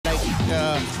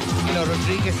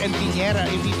Rodriguez and Piñera,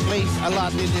 if he plays a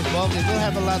lot in this ball game, will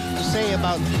have a lot to say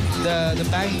about the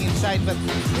banging inside. But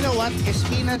you know what?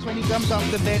 Espinas, when he comes off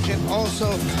the bench, and also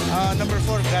number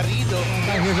 4, Garrido.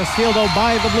 Here's a steal, though,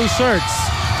 by the blue shirts.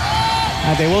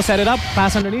 And they will set it up.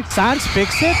 Pass underneath. Sanz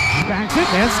picks it, banks it,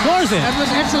 and scores it. That was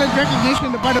excellent recognition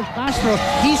on the part of Castro.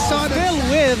 He saw still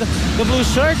with the blue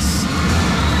shirts.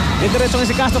 Indiretso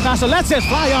si Castro lets it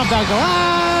fly off the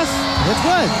glass. It's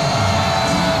good.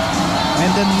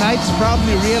 And the Knights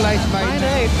probably realized by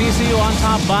 9-8, PCU on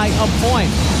top by a point.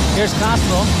 Here's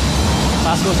Castro.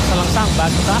 Pass goes to Salangsang.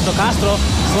 Back to Castro. Castro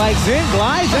slides in,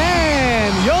 glides, and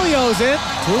yo-yos it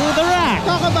to the rack.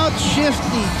 Talk about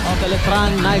shifty. Of the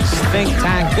Letran Knights think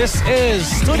tank. This is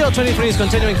Studio 23's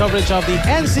continuing coverage of the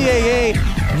NCAA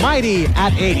Mighty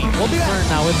at 80. We'll be back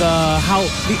now with how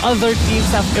the other teams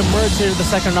have emerged here in the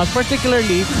second round,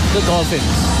 particularly the Dolphins.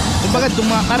 Kumbaga,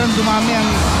 parang dumami ang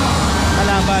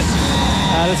kalaban.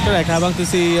 That's correct. Habang to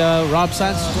si Rob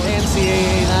Sanz,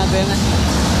 NCAA natin,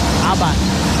 Abat.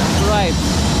 Right.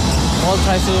 All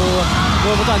tries to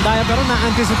go over to Andaya, pero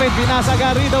na-anticipate. Binasa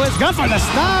Garrido. It's good for the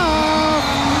stop.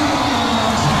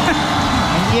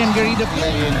 And Ian Garrido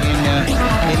play in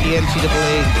the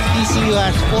NCAA. PCU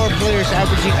has 4 players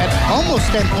averaging at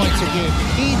almost 10 points a game.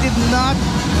 He did not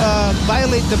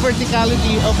violate the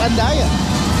verticality of Andaya.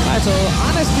 Right, so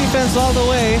honest defense all the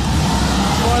way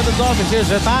for the Dolphins. Here's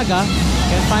Retaga.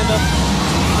 Can find the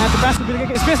basket.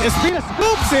 Espinas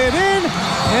scoops it in,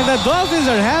 and the Dolphins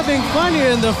are having fun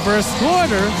here in the first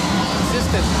quarter.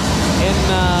 Consistent in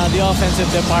the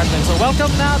offensive department. So welcome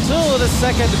now to the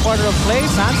second quarter of play.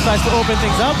 Sanz tries to open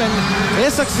things up and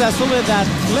is successful with that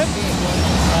flip.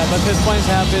 But his points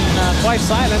have been quite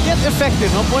silent, yet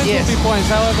effective. No points will be points.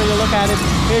 However you look at it,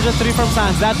 here's a 3 from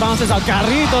Sanz. That bounces out.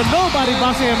 Garrido, nobody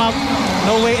boxing him up.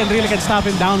 No way and really can stop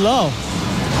him down low.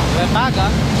 Retaga.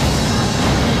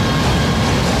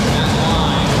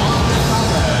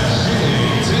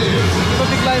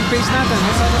 Bigla yung pace natin.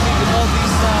 Suddenly with all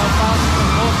these fouls from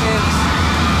both ends,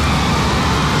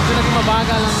 ito naging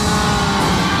mabagal ang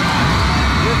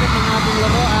rhythm ng ating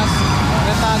laro as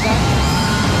Retaga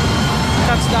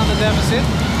cuts down the deficit.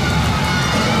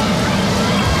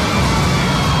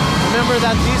 Remember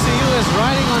that PCU is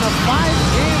riding on a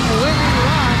 5-game winning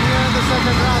run here in the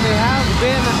second round. They have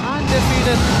been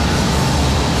undefeated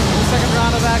in the second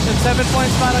round of action. 7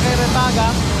 points para kay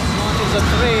Retaga. Is a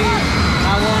 3.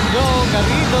 Now won't go.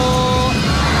 Garrido.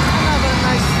 Another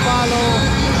nice follow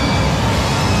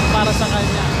para sa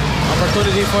kanya.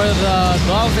 Opportunity for the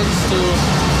Dolphins to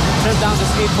trim down this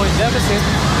 8-point deficit.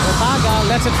 Retaga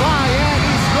lets it fly and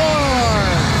he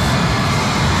scores.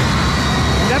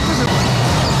 That was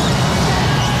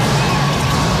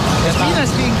Espinas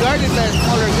being guarded by a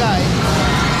smaller guy.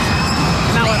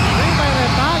 Now a 3 by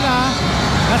Retaga.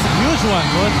 That's a huge one,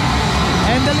 Wood.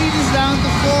 And the lead is down to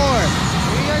 4.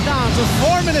 We are down to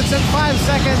 4 minutes and 5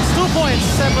 seconds. 2 points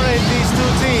separate these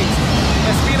two teams.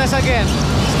 Espinas again.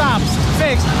 Stops.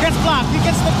 Fakes. Gets blocked. He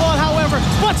gets the ball, however.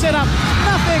 Puts it up.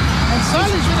 Nothing. And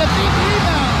Solis with a big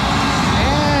rebound.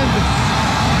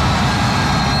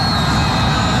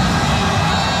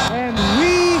 And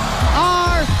we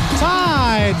are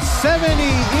tied. 70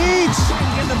 each.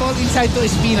 Get the ball inside to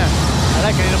Espinas.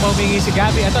 Alright, kanina pa humingi si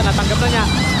Gabby. Ito, natanggap na niya.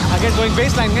 Again, going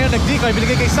baseline. Ngayon, nag-decoy.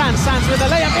 Binigay kay Sanz. Sanz with a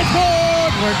layup. It's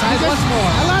good! We're tied once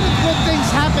more. A lot of good things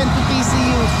happen to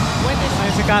PCU. When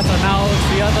it's si Castro. Now, it's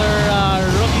the other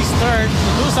rookie's turn to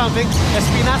do something.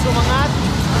 Espinas umangat.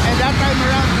 And that time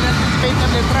around, in-anticipate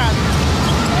ng Letran.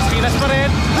 Espinas pa rin.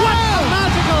 What a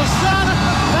magical shot!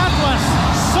 That was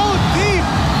so deep.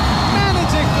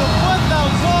 Managing to put the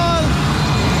ball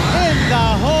in the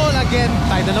hole again.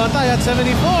 Tied na naman tayo at 74.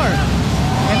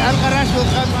 And Alcaraz will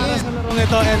come in.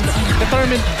 And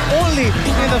determined only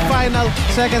in the final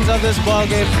seconds of this ball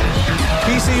game.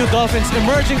 PCU Dolphins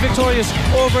emerging victorious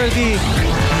over the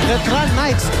Letran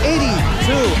Knights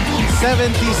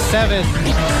 82-77.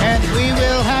 And we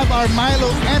will have our Milo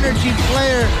Energy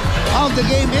player of the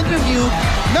game interview.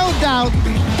 No doubt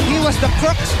he was the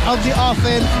crux of the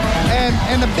offense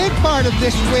and a big part of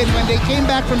this win when they came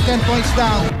back from 10 points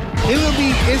down.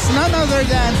 It's none other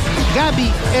than Gabby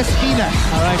Espinas.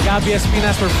 All right, Gabby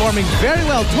Espinas performing very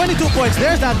well. 22 points.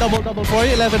 There's that double-double for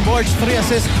you. 11 boards, 3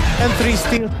 assists, and 3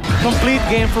 steals. Complete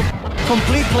game for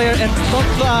complete player. And don't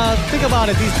think about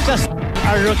it. He's just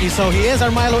a rookie. So he is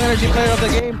our Milo Energy player of the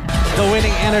game. The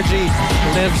winning energy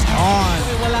lives on.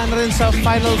 Wala na rin sa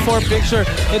Final Four picture.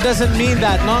 It doesn't mean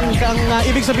that. No? Ang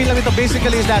ibig sabihin lang ito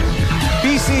basically is that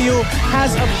PCU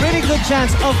has a pretty good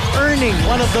chance of earning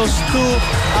one of those two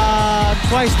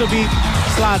twice to beat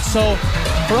slots. So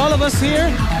For all of us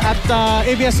here at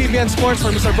ABS-CBN Sports, for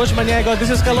Mr. Bush Maniego, this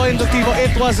is Kaloy Inductivo.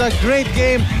 It was a great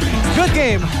game. Good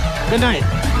game. Good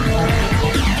night.